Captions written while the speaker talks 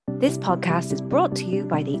This podcast is brought to you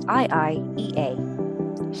by the IIEA,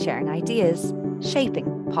 sharing ideas,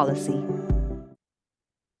 shaping policy.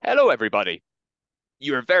 Hello, everybody.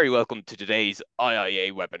 You are very welcome to today's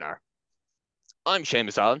IIEA webinar. I'm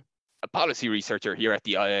Seamus Allen, a policy researcher here at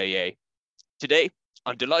the IIEA. Today,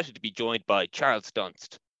 I'm delighted to be joined by Charles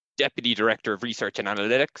Dunst, Deputy Director of Research and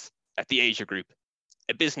Analytics at the Asia Group,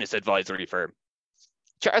 a business advisory firm.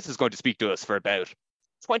 Charles is going to speak to us for about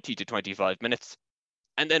 20 to 25 minutes,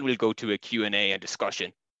 and then we'll go to a Q&A and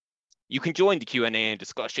discussion. You can join the Q&A and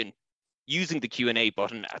discussion using the Q&A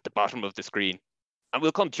button at the bottom of the screen, and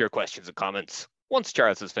we'll come to your questions and comments once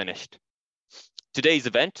Charles has finished. Today's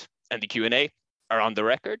event and the Q&A are on the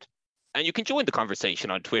record, and you can join the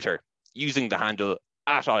conversation on Twitter using the handle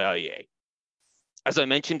 @IIEA. As I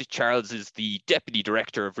mentioned, Charles is the Deputy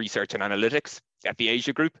Director of Research and Analytics at the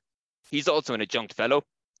Asia Group. He's also an adjunct fellow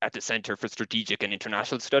at the Centre for Strategic and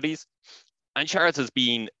International Studies. And Charles has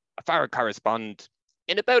been a foreign correspondent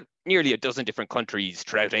in about nearly a dozen different countries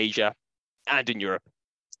throughout Asia and in Europe.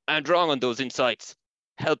 And drawing on those insights,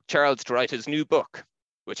 helped Charles to write his new book,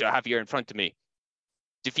 which I have here in front of me,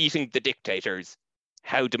 Defeating the Dictators,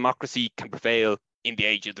 How Democracy Can Prevail in the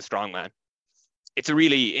Age of the Strongman. It's a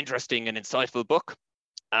really interesting and insightful book,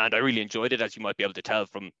 and I really enjoyed it, as you might be able to tell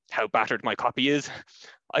from how battered my copy is.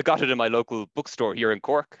 I got it in my local bookstore here in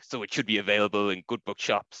Cork, so it should be available in good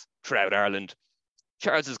bookshops throughout Ireland.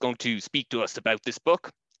 Charles is going to speak to us about this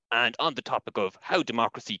book and on the topic of how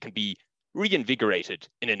democracy can be reinvigorated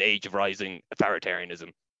in an age of rising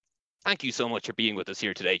authoritarianism. Thank you so much for being with us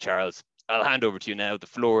here today, Charles. I'll hand over to you now. The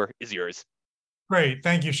floor is yours. Great.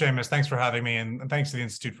 Thank you, Seamus. Thanks for having me, and thanks to the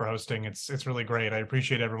Institute for hosting. It's really great. I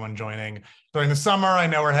appreciate everyone joining. During the summer, I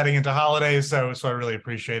know we're heading into holidays, so I really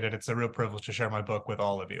appreciate it. It's a real privilege to share my book with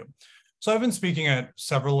all of you. So I've been speaking at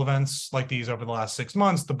several events like these over the last 6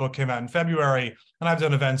 months. The book came out in February, and I've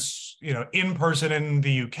done events, in person in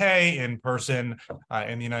the UK, in person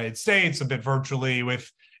in the United States, a bit virtually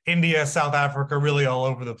with India, South Africa, really all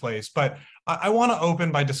over the place. But I want to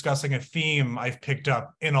open by discussing a theme I've picked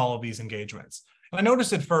up in all of these engagements. And I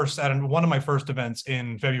noticed it first at one of my first events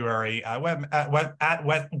in February at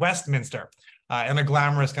Westminster, in a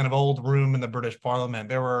glamorous kind of old room in the British Parliament.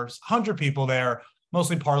 There were 100 people there,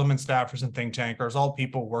 mostly Parliament staffers and think tankers, all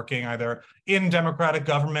people working either in democratic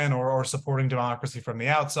government or supporting democracy from the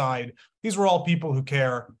outside. These were all people who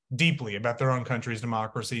care deeply about their own country's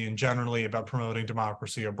democracy and generally about promoting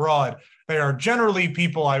democracy abroad. They are generally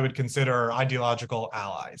people I would consider ideological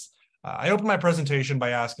allies. I opened my presentation by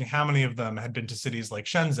asking how many of them had been to cities like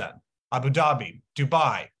Shenzhen, Abu Dhabi,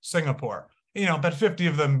 Dubai, Singapore. About 50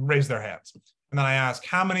 of them raised their hands. And then I asked,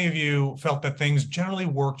 how many of you felt that things generally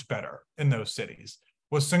worked better in those cities?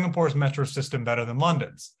 Was Singapore's metro system better than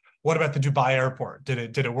London's? What about the Dubai airport?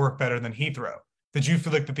 Did it work better than Heathrow? Did you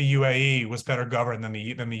feel like that the UAE was better governed than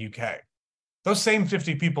the UK? Those same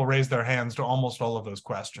 50 people raised their hands to almost all of those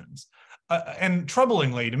questions. And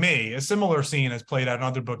troublingly to me, a similar scene has played out in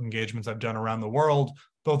other book engagements I've done around the world,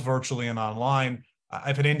 both virtually and online.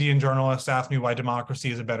 I've had Indian journalists ask me why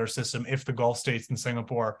democracy is a better system if the Gulf states and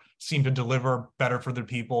Singapore seem to deliver better for their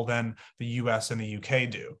people than the US and the UK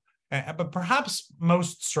do. But perhaps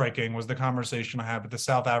most striking was the conversation I had with the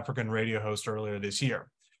South African radio host earlier this year.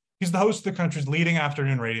 He's the host of the country's leading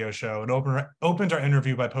afternoon radio show and opened our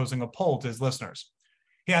interview by posing a poll to his listeners.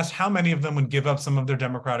 He asked how many of them would give up some of their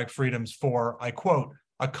democratic freedoms for, I quote,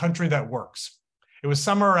 a country that works. It was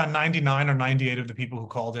somewhere around 99 or 98 of the people who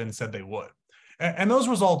called in said they would. And those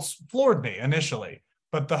results floored me initially,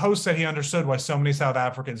 but the host said he understood why so many South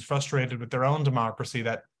Africans frustrated with their own democracy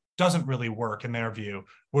that doesn't really work in their view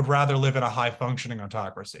would rather live in a high-functioning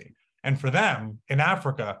autocracy. And for them, in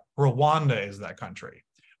Africa, Rwanda is that country.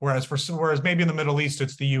 Whereas maybe in the Middle East,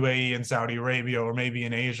 it's the UAE and Saudi Arabia, or maybe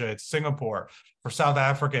in Asia, it's Singapore. For South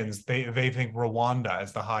Africans, they think Rwanda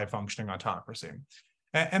is the high-functioning autocracy.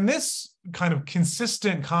 And this kind of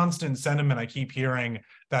constant sentiment I keep hearing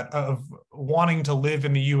that of wanting to live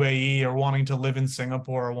in the UAE or wanting to live in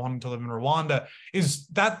Singapore or wanting to live in Rwanda is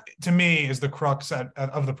that, to me, is the crux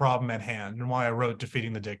of the problem at hand and why I wrote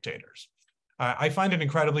Defeating the Dictators. I find it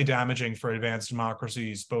incredibly damaging for advanced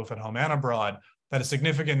democracies, both at home and abroad, that a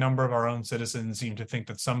significant number of our own citizens seem to think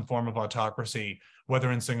that some form of autocracy,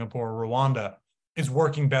 whether in Singapore or Rwanda, is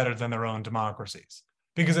working better than their own democracies.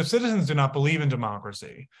 Because if citizens do not believe in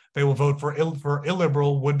democracy, they will vote for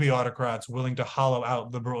illiberal would-be autocrats willing to hollow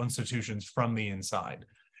out liberal institutions from the inside.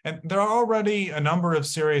 And there are already a number of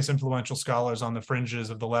serious influential scholars on the fringes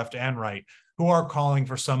of the left and right who are calling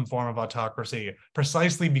for some form of autocracy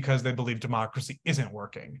precisely because they believe democracy isn't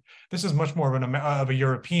working. This is much more of a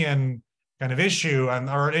European kind of issue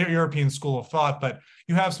or European school of thought, but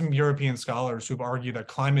you have some European scholars who've argued that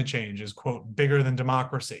climate change is, quote, bigger than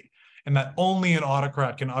democracy, and that only an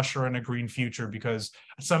autocrat can usher in a green future because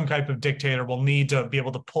some type of dictator will need to be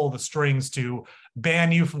able to pull the strings to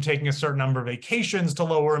ban you from taking a certain number of vacations to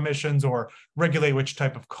lower emissions or regulate which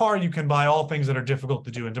type of car you can buy, all things that are difficult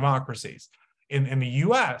to do in democracies. In the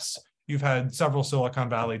US, you've had several Silicon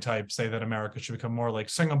Valley types say that America should become more like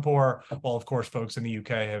Singapore, while of course folks in the UK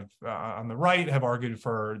have, on the right, have argued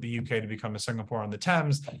for the UK to become a Singapore on the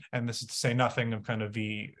Thames, and this is to say nothing of kind of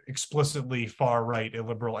the explicitly far-right,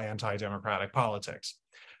 illiberal, anti-democratic politics.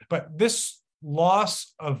 But this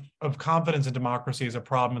loss of confidence in democracy is a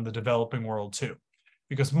problem in the developing world too,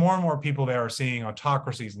 because more and more people there are seeing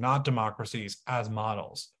autocracies, not democracies, as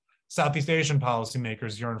models. Southeast Asian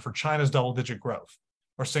policymakers yearn for China's double-digit growth,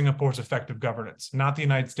 or Singapore's effective governance, not the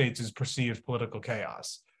United States' perceived political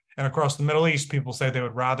chaos. And across the Middle East, people say they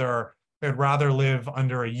would rather live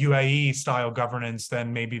under a UAE-style governance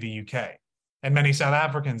than maybe the UK. And many South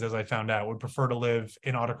Africans, as I found out, would prefer to live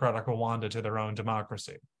in autocratic Rwanda to their own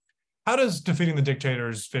democracy. How does defeating the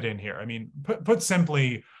dictators fit in here? I mean, put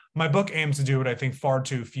simply, my book aims to do what I think far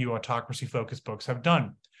too few autocracy-focused books have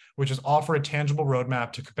done, which is offer a tangible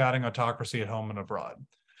roadmap to combating autocracy at home and abroad.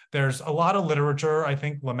 There's a lot of literature, I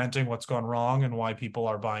think, lamenting what's gone wrong and why people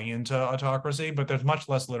are buying into autocracy, but there's much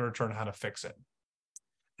less literature on how to fix it.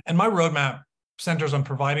 And my roadmap centers on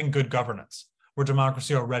providing good governance where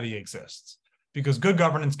democracy already exists, because good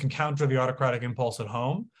governance can counter the autocratic impulse at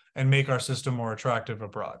home and make our system more attractive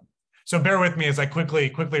abroad. So bear with me as I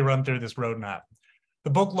quickly run through this roadmap. The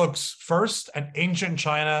book looks first at ancient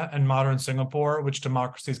China and modern Singapore, which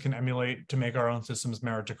democracies can emulate to make our own systems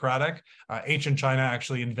meritocratic. Ancient China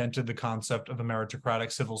actually invented the concept of a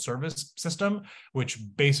meritocratic civil service system, which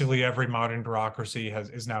basically every modern bureaucracy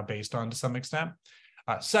is now based on to some extent.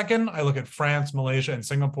 Second, I look at France, Malaysia, and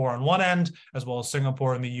Singapore on one end, as well as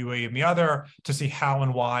Singapore and the UAE on the other, to see how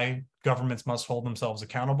and why governments must hold themselves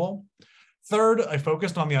accountable. Third, I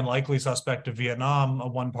focused on the unlikely suspect of Vietnam, a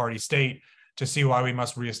one-party state, to see why we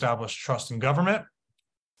must reestablish trust in government.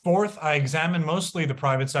 Fourth, I examine mostly the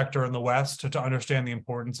private sector in the West to understand the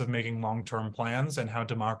importance of making long-term plans and how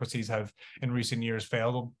democracies have in recent years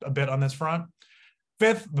failed a bit on this front.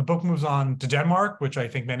 Fifth, the book moves on to Denmark, which I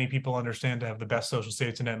think many people understand to have the best social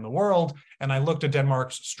safety net in the world. And I looked at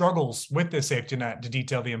Denmark's struggles with this safety net to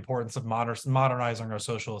detail the importance of modernizing our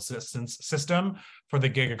social assistance system for the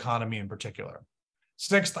gig economy in particular.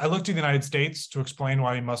 Sixth, I looked to the United States to explain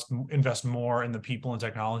why we must invest more in the people and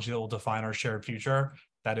technology that will define our shared future,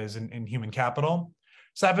 that is in human capital.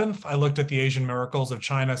 Seventh, I looked at the Asian miracles of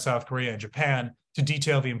China, South Korea, and Japan to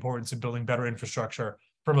detail the importance of building better infrastructure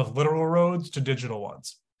from both literal roads to digital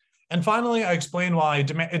ones. And finally, I explain why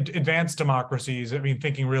advanced democracies,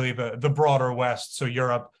 thinking really the broader West, so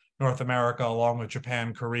Europe, North America, along with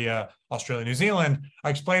Japan, Korea, Australia, New Zealand,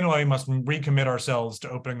 I explain why we must recommit ourselves to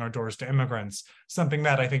opening our doors to immigrants, something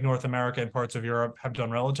that I think North America and parts of Europe have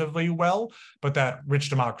done relatively well, but that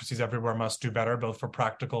rich democracies everywhere must do better, both for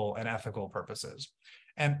practical and ethical purposes.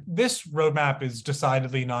 And this roadmap is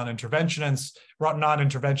decidedly non-interventionist.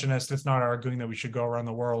 It's not arguing that we should go around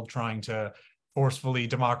the world trying to forcefully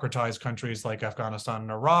democratize countries like Afghanistan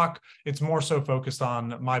and Iraq. It's more so focused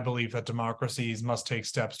on my belief that democracies must take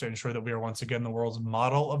steps to ensure that we are once again the world's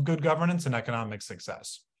model of good governance and economic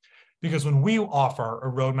success. Because when we offer a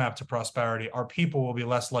roadmap to prosperity, our people will be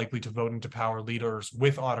less likely to vote into power leaders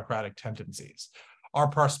with autocratic tendencies. Our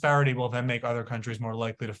prosperity will then make other countries more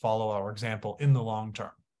likely to follow our example in the long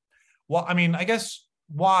term. Well, I guess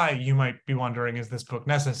why, you might be wondering, is this book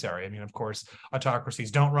necessary? Of course,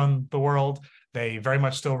 autocracies don't run the world. They very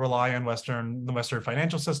much still rely on the Western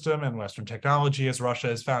financial system and Western technology, as Russia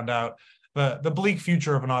has found out. The bleak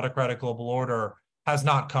future of an autocratic global order has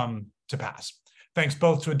not come to pass, thanks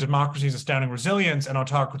both to a democracy's astounding resilience and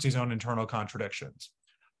autocracy's own internal contradictions.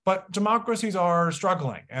 But democracies are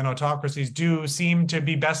struggling, and autocracies do seem to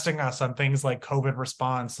be besting us on things like COVID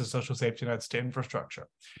response to social safety nets to infrastructure.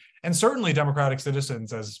 And certainly democratic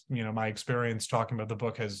citizens, as my experience talking about the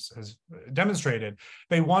book has demonstrated,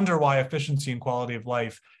 they wonder why efficiency and quality of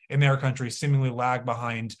life in their countries seemingly lag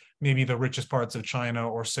behind maybe the richest parts of China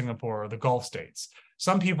or Singapore or the Gulf states.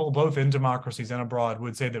 Some people, both in democracies and abroad,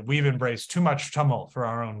 would say that we've embraced too much tumult for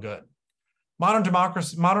our own good. Modern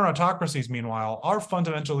autocracies, meanwhile, are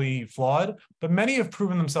fundamentally flawed, but many have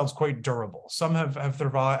proven themselves quite durable. Some have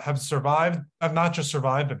not just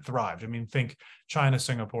survived, but thrived. Think China,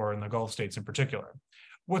 Singapore, and the Gulf states in particular.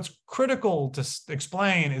 What's critical to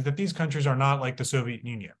explain is that these countries are not like the Soviet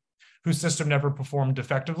Union, whose system never performed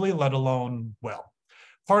effectively, let alone well.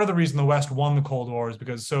 Part of the reason the West won the Cold War is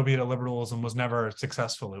because Soviet liberalism was never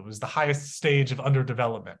successful. It was the highest stage of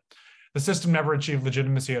underdevelopment. The system never achieved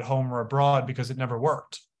legitimacy at home or abroad because it never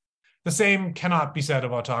worked. The same cannot be said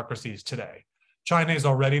of autocracies today. China is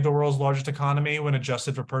already the world's largest economy when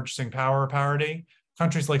adjusted for purchasing power parity.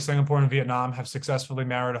 Countries like Singapore and Vietnam have successfully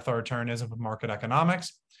married authoritarianism with market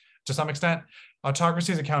economics. To some extent,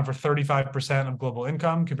 autocracies account for 35% of global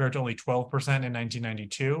income compared to only 12% in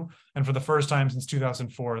 1992. And for the first time since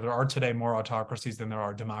 2004, there are today more autocracies than there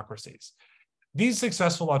are democracies. These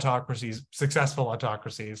successful autocracies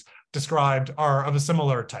described are of a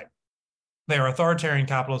similar type. They are authoritarian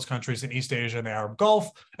capitalist countries in East Asia and the Arab Gulf,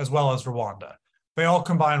 as well as Rwanda. They all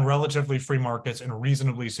combine relatively free markets and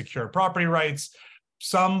reasonably secure property rights.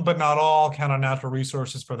 Some, but not all, count on natural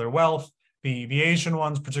resources for their wealth. The Asian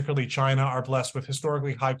ones, particularly China, are blessed with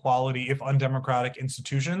historically high quality, if undemocratic,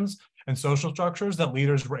 institutions and social structures that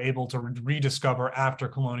leaders were able to rediscover after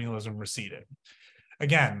colonialism receded.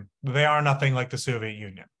 Again, they are nothing like the Soviet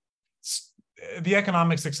Union. The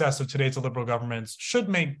economic success of today's liberal governments should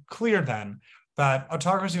make clear then that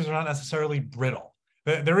autocracies are not necessarily brittle.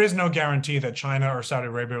 There is no guarantee that China or Saudi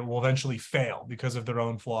Arabia will eventually fail because of their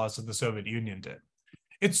own flaws as the Soviet Union did.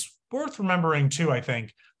 It's worth remembering, too, I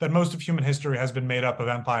think, that most of human history has been made up of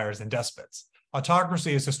empires and despots.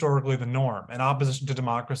 Autocracy is historically the norm, and opposition to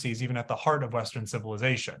democracy is even at the heart of Western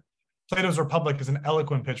civilization. Plato's Republic is an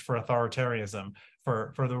eloquent pitch for authoritarianism,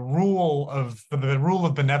 for the rule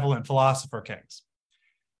of benevolent philosopher kings.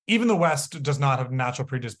 Even the West does not have a natural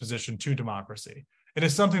predisposition to democracy. It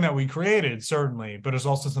is something that we created, certainly, but is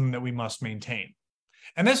also something that we must maintain.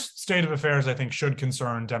 And this state of affairs, I think, should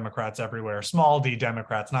concern Democrats everywhere, small d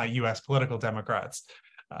Democrats, not US political Democrats,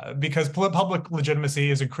 because public legitimacy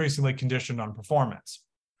is increasingly conditioned on performance,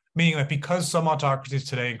 meaning that because some autocracies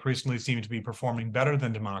today increasingly seem to be performing better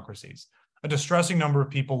than democracies, a distressing number of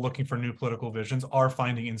people looking for new political visions are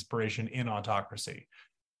finding inspiration in autocracy.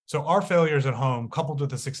 So our failures at home, coupled with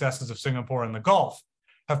the successes of Singapore and the Gulf,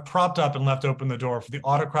 have propped up and left open the door for the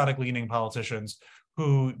autocratic-leaning politicians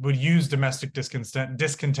who would use domestic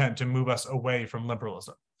discontent to move us away from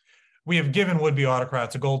liberalism. We have given would-be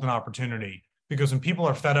autocrats a golden opportunity because when people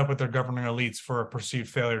are fed up with their governing elites for a perceived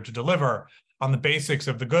failure to deliver on the basics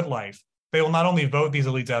of the good life, they will not only vote these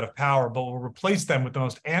elites out of power, but will replace them with the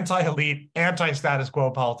most anti-elite, anti-status quo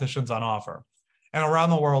politicians on offer. And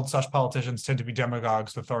around the world, such politicians tend to be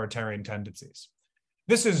demagogues with authoritarian tendencies.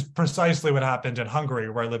 This is precisely what happened in Hungary,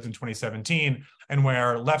 where I lived in 2017, and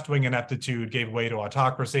where left-wing ineptitude gave way to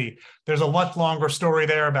autocracy. There's a much longer story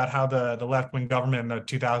there about how the left-wing government in the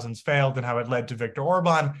 2000s failed and how it led to Viktor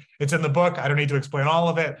Orban. It's in the book. I don't need to explain all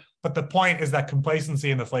of it. But the point is that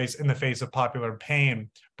complacency in the face of popular pain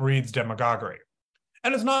breeds demagoguery.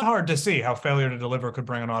 And it's not hard to see how failure to deliver could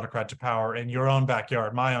bring an autocrat to power in your own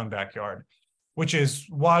backyard, my own backyard, which is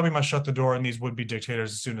why we must shut the door on these would-be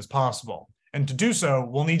dictators as soon as possible. And to do so,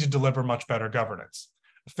 we'll need to deliver much better governance.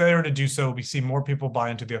 A failure to do so, we see more people buy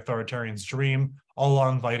into the authoritarian's dream, all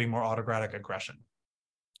while inviting more autocratic aggression.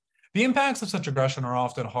 The impacts of such aggression are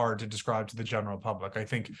often hard to describe to the general public. I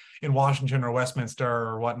think in Washington or Westminster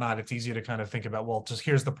or whatnot, it's easy to kind of think about, well, just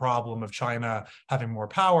here's the problem of China having more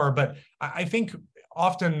power. But I think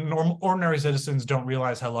often ordinary citizens don't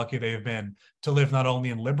realize how lucky they've been to live not only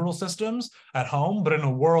in liberal systems at home, but in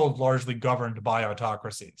a world largely governed by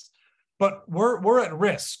autocracies. But we're at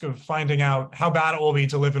risk of finding out how bad it will be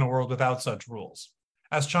to live in a world without such rules.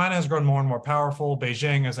 As China has grown more and more powerful,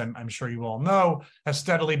 Beijing, as I'm sure you all know, has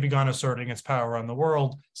steadily begun asserting its power around the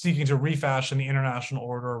world, seeking to refashion the international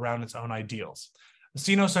order around its own ideals. The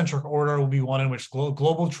Sino-centric order will be one in which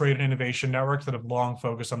global trade and innovation networks that have long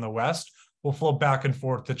focused on the West will flow back and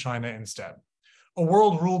forth to China instead. A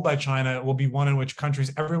world ruled by China will be one in which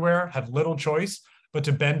countries everywhere have little choice but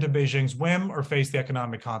to bend to Beijing's whim or face the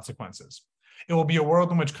economic consequences. It will be a world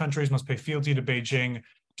in which countries must pay fealty to Beijing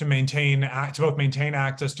to both maintain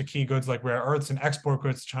access to key goods like rare earths and export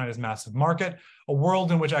goods to China's massive market, a world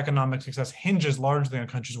in which economic success hinges largely on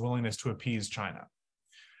countries' willingness to appease China.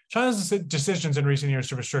 China's decisions in recent years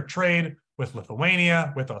to restrict trade with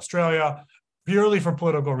Lithuania, with Australia, purely for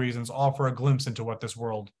political reasons, offer a glimpse into what this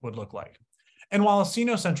world would look like. And while a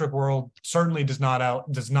Sino-centric world certainly does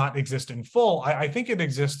not exist in full, I think it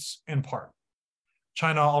exists in part.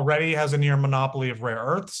 China already has a near monopoly of rare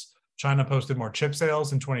earths. China posted more chip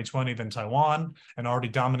sales in 2020 than Taiwan and already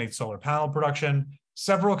dominates solar panel production.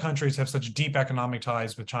 Several countries have such deep economic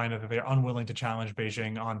ties with China that they are unwilling to challenge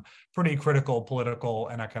Beijing on pretty critical political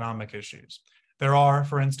and economic issues. There are,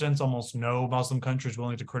 for instance, almost no Muslim countries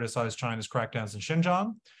willing to criticize China's crackdowns in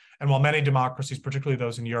Xinjiang. And while many democracies, particularly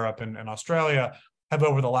those in Europe and Australia, have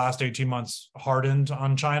over the last 18 months hardened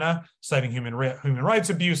on China, citing human rights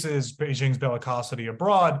abuses, Beijing's bellicosity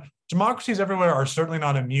abroad, democracies everywhere are certainly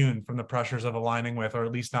not immune from the pressures of aligning with, or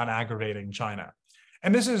at least not aggravating, China.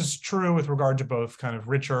 And this is true with regard to both kind of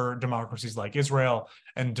richer democracies like Israel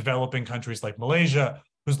and developing countries like Malaysia,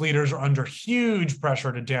 whose leaders are under huge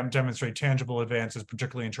pressure to demonstrate tangible advances,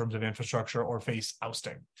 particularly in terms of infrastructure, or face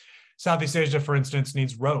ousting. Southeast Asia, for instance,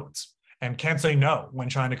 needs roads and can't say no when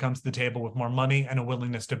China comes to the table with more money and a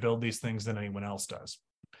willingness to build these things than anyone else does.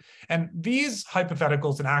 And these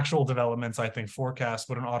hypotheticals and actual developments, I think, forecast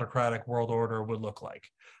what an autocratic world order would look like.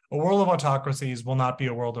 A world of autocracies will not be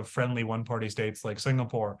a world of friendly one-party states like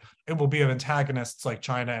Singapore. It will be of antagonists like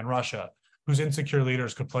China and Russia, whose insecure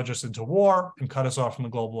leaders could plunge us into war and cut us off from the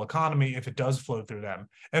global economy if it does flow through them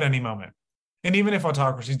at any moment. And even if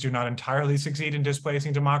autocracies do not entirely succeed in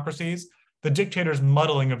displacing democracies, the dictators'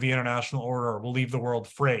 muddling of the international order will leave the world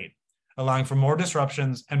frayed, allowing for more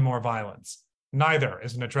disruptions and more violence. Neither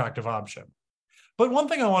is an attractive option. But one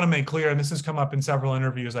thing I want to make clear, and this has come up in several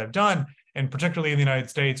interviews I've done, and particularly in the United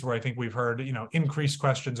States, where I think we've heard, increased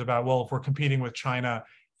questions about, well, if we're competing with China,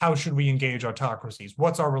 how should we engage autocracies?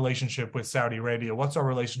 What's our relationship with Saudi Arabia? What's our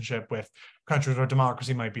relationship with countries where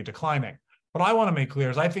democracy might be declining? What I want to make clear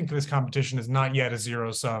is I think this competition is not yet a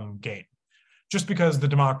zero-sum game. Just because the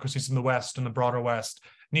democracies in the West and the broader West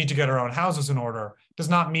need to get our own houses in order does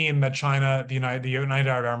not mean that China, the United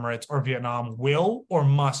Arab Emirates, or Vietnam will or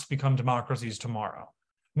must become democracies tomorrow.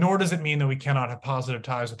 Nor does it mean that we cannot have positive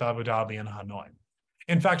ties with Abu Dhabi and Hanoi.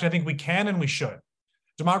 In fact, I think we can and we should.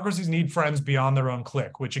 Democracies need friends beyond their own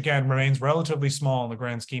clique, which again remains relatively small in the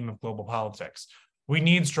grand scheme of global politics. We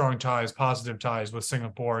need strong ties, positive ties with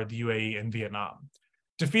Singapore, the UAE, and Vietnam.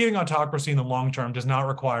 Defeating autocracy in the long term does not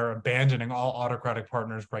require abandoning all autocratic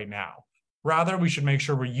partners right now. Rather, we should make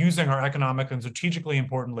sure we're using our economic and strategically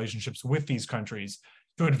important relationships with these countries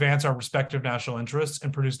to advance our respective national interests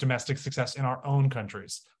and produce domestic success in our own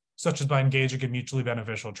countries, such as by engaging in mutually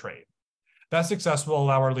beneficial trade. That success will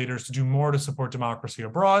allow our leaders to do more to support democracy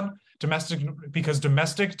abroad, because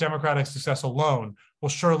domestic democratic success alone will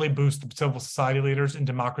surely boost the civil society leaders and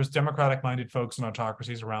democratic-minded folks in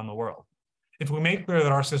autocracies around the world. If we make clear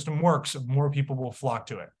that our system works, more people will flock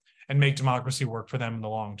to it and make democracy work for them in the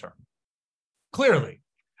long term. Clearly,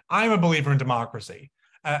 I'm a believer in democracy.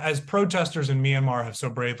 As protesters in Myanmar have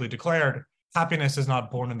so bravely declared, happiness is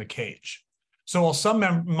not born in the cage. So while some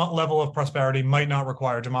level of prosperity might not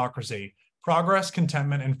require democracy, progress,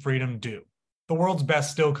 contentment, and freedom do. The world's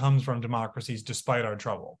best still comes from democracies despite our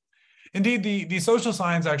trouble. Indeed, the social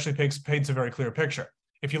science actually paints a very clear picture.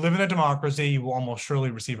 If you live in a democracy, you will almost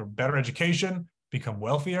surely receive a better education, become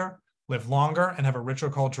wealthier, live longer, and have a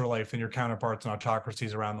richer cultural life than your counterparts in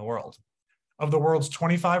autocracies around the world. Of the world's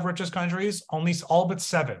 25 richest countries, all but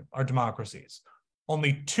 7 are democracies.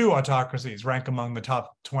 Only 2 autocracies rank among the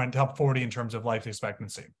top 40 in terms of life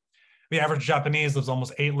expectancy. The average Japanese lives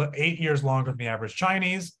almost 8 years longer than the average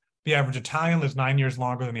Chinese. The average Italian lives 9 years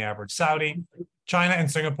longer than the average Saudi. China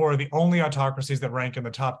and Singapore are the only autocracies that rank in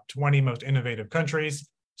the top 20 most innovative countries.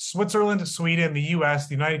 Switzerland, Sweden, the US,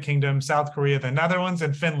 the United Kingdom, South Korea, the Netherlands,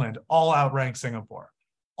 and Finland all outrank Singapore.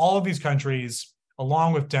 All of these countries,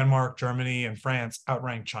 along with Denmark, Germany, and France,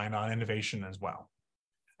 outrank China on innovation as well.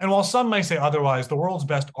 And while some may say otherwise, the world's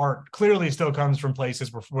best art clearly still comes from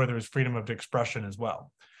places where there's freedom of expression as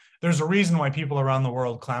well. There's a reason why people around the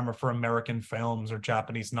world clamor for American films or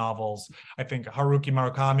Japanese novels. I think Haruki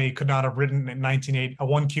Murakami could not have written in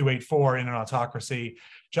 1Q84 in an autocracy.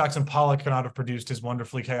 Jackson Pollock could not have produced his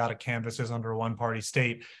wonderfully chaotic canvases under a one-party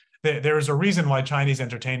state. There is a reason why Chinese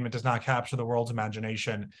entertainment does not capture the world's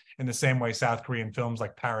imagination in the same way South Korean films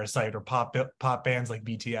like Parasite or pop bands like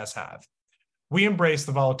BTS have. We embrace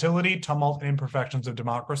the volatility, tumult, and imperfections of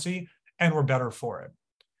democracy, and we're better for it.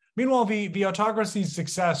 Meanwhile, the autocracy's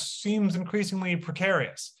success seems increasingly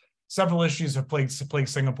precarious. Several issues have plagued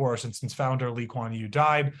Singapore since its founder, Lee Kuan Yew,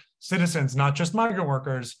 died. Citizens, not just migrant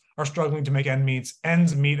workers, are struggling to make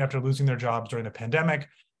ends meet after losing their jobs during the pandemic.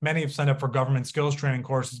 Many have signed up for government skills training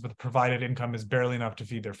courses, but the provided income is barely enough to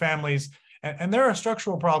feed their families. And there are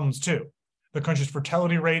structural problems too. The country's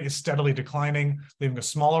fertility rate is steadily declining, leaving a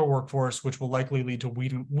smaller workforce, which will likely lead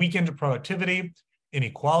to weakened productivity.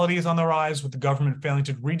 Inequality is on the rise, with the government failing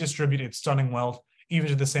to redistribute its stunning wealth, even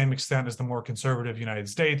to the same extent as the more conservative United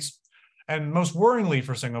States. And most worryingly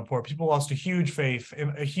for Singapore, people lost a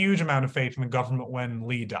huge amount of faith in the government when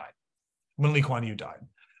Lee Kuan Yew died.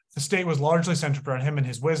 The state was largely centered around him and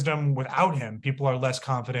his wisdom. Without him, people are less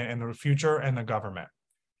confident in the future and the government.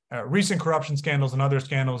 Recent corruption scandals and other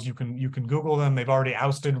scandals, you can Google them. They've already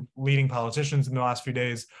ousted leading politicians in the last few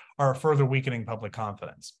days, are further weakening public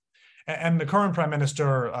confidence. And the current prime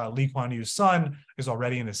minister, Lee Kuan Yew's son, is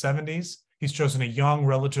already in his 70s. He's chosen a young,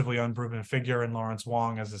 relatively unproven figure in Lawrence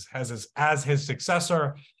Wong as his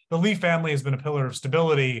successor. The Lee family has been a pillar of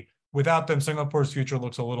stability. Without them, Singapore's future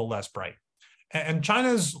looks a little less bright. And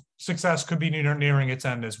China's success could be nearing its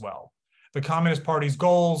end as well. The Communist Party's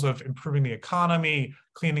goals of improving the economy,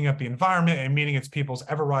 cleaning up the environment, and meeting its people's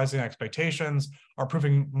ever-rising expectations are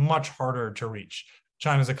proving much harder to reach.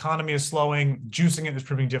 China's economy is slowing. Juicing it is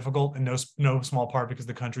proving difficult, in no small part because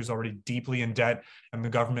the country is already deeply in debt and the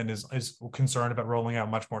government is concerned about rolling out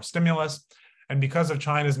much more stimulus. And because of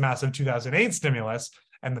China's massive 2008 stimulus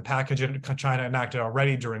and the package that China enacted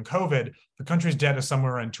already during COVID, the country's debt is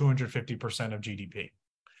somewhere around 250% of GDP.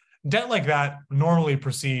 Debt like that normally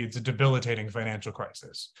precedes a debilitating financial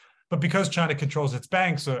crisis. But because China controls its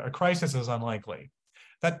banks, a crisis is unlikely.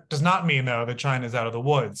 That does not mean, though, that China is out of the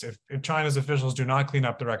woods. If China's officials do not clean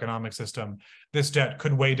up their economic system, this debt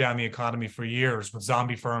could weigh down the economy for years with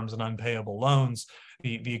zombie firms and unpayable loans.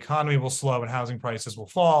 The economy will slow and housing prices will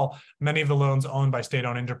fall. Many of the loans owned by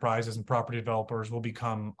state-owned enterprises and property developers will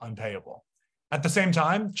become unpayable. At the same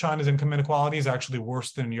time, China's income inequality is actually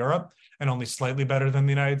worse than Europe and only slightly better than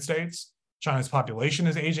the United States. China's population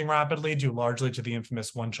is aging rapidly due largely to the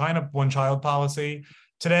infamous one-child policy.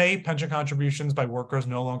 Today, pension contributions by workers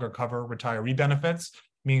no longer cover retiree benefits,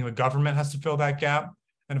 meaning the government has to fill that gap.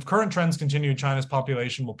 And if current trends continue, China's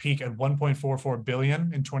population will peak at 1.44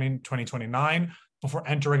 billion in 2029 before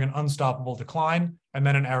entering an unstoppable decline and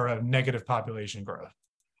then an era of negative population growth.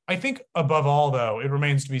 I think above all, though, it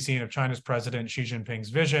remains to be seen if China's president Xi Jinping's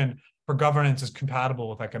vision for governance is compatible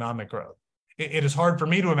with economic growth. It is hard for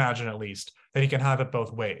me to imagine, at least, that he can have it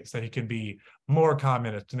both ways, that he can be more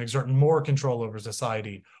communist and exert more control over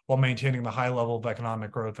society while maintaining the high level of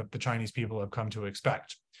economic growth that the Chinese people have come to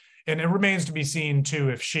expect. And it remains to be seen, too,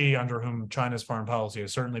 if Xi, under whom China's foreign policy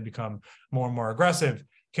has certainly become more and more aggressive,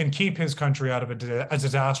 can keep his country out of a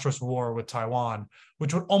disastrous war with Taiwan,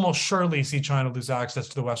 which would almost surely see China lose access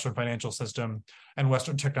to the Western financial system and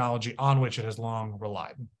Western technology on which it has long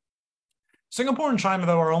relied. Singapore and China,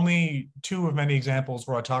 though, are only two of many examples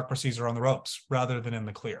where autocracies are on the ropes rather than in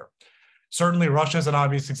the clear. Certainly, Russia is an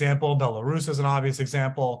obvious example, Belarus is an obvious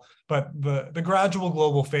example, but the gradual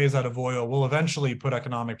global phase out of oil will eventually put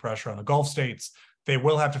economic pressure on the Gulf states. They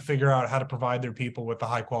will have to figure out how to provide their people with the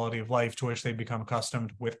high quality of life to which they become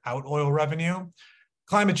accustomed without oil revenue.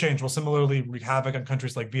 Climate change will similarly wreak havoc on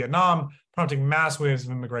countries like Vietnam, prompting mass waves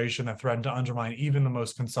of immigration that threaten to undermine even the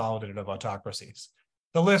most consolidated of autocracies.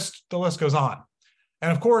 The list goes on.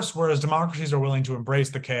 And of course, whereas democracies are willing to embrace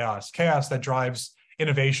the chaos that drives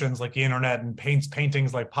innovations like the internet and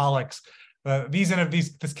paintings like Pollock's,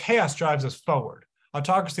 this chaos drives us forward.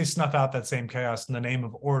 Autocracies snuff out that same chaos in the name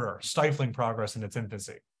of order, stifling progress in its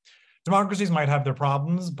infancy. Democracies might have their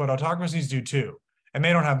problems, but autocracies do too, and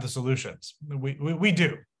they don't have the solutions. We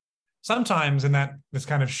do. Sometimes in this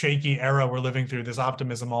kind of shaky era we're living through, this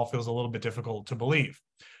optimism all feels a little bit difficult to believe.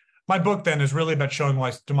 My book, then, is really about showing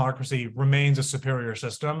why democracy remains a superior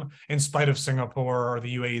system in spite of Singapore or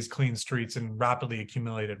the UAE's clean streets and rapidly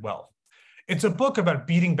accumulated wealth. It's a book about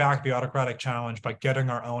beating back the autocratic challenge by getting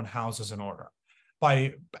our own houses in order,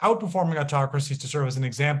 by outperforming autocracies to serve as an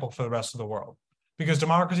example for the rest of the world, because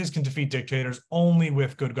democracies can defeat dictators only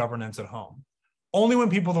with good governance at home. Only when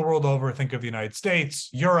people the world over think of the United States,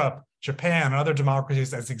 Europe, Japan, and other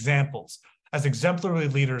democracies as examples, as exemplary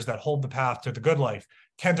leaders that hold the path to the good life,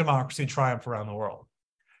 can democracy triumph around the world.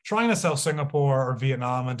 Trying to sell Singapore or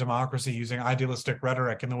Vietnam and democracy using idealistic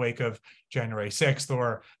rhetoric in the wake of January 6th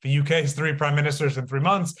or the UK's 3 prime ministers in 3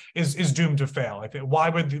 months is doomed to fail. I think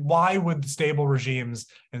why would stable regimes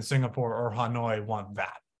in Singapore or Hanoi want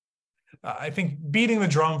that? I think beating the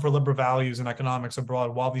drum for liberal values and economics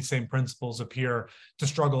abroad while these same principles appear to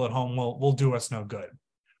struggle at home will do us no good.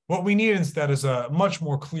 What we need instead is a much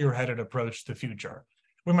more clear-headed approach to the future.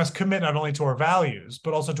 We must commit not only to our values,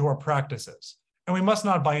 but also to our practices. And we must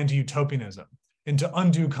not buy into utopianism, into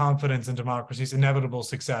undue confidence in democracy's inevitable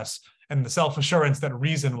success and the self-assurance that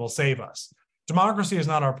reason will save us. Democracy is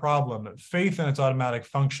not our problem. Faith in its automatic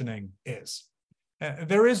functioning is.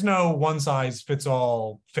 There is no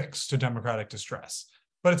one-size-fits-all fix to democratic distress,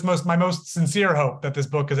 but it's my most sincere hope that this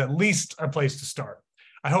book is at least a place to start.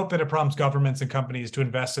 I hope that it prompts governments and companies to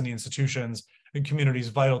invest in the institutions and communities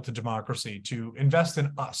vital to democracy, to invest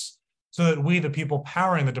in us, so that we, the people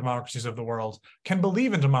powering the democracies of the world, can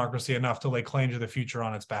believe in democracy enough to lay claim to the future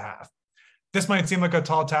on its behalf. This might seem like a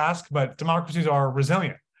tall task, but democracies are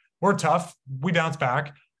resilient. We're tough, we bounce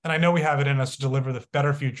back, and I know we have it in us to deliver the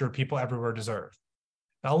better future people everywhere deserve.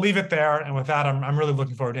 I'll leave it there, and with that, I'm really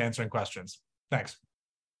looking forward to answering questions. Thanks.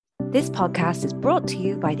 This podcast is brought to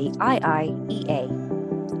you by the IIEA,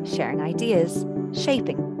 sharing ideas,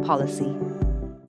 shaping policy.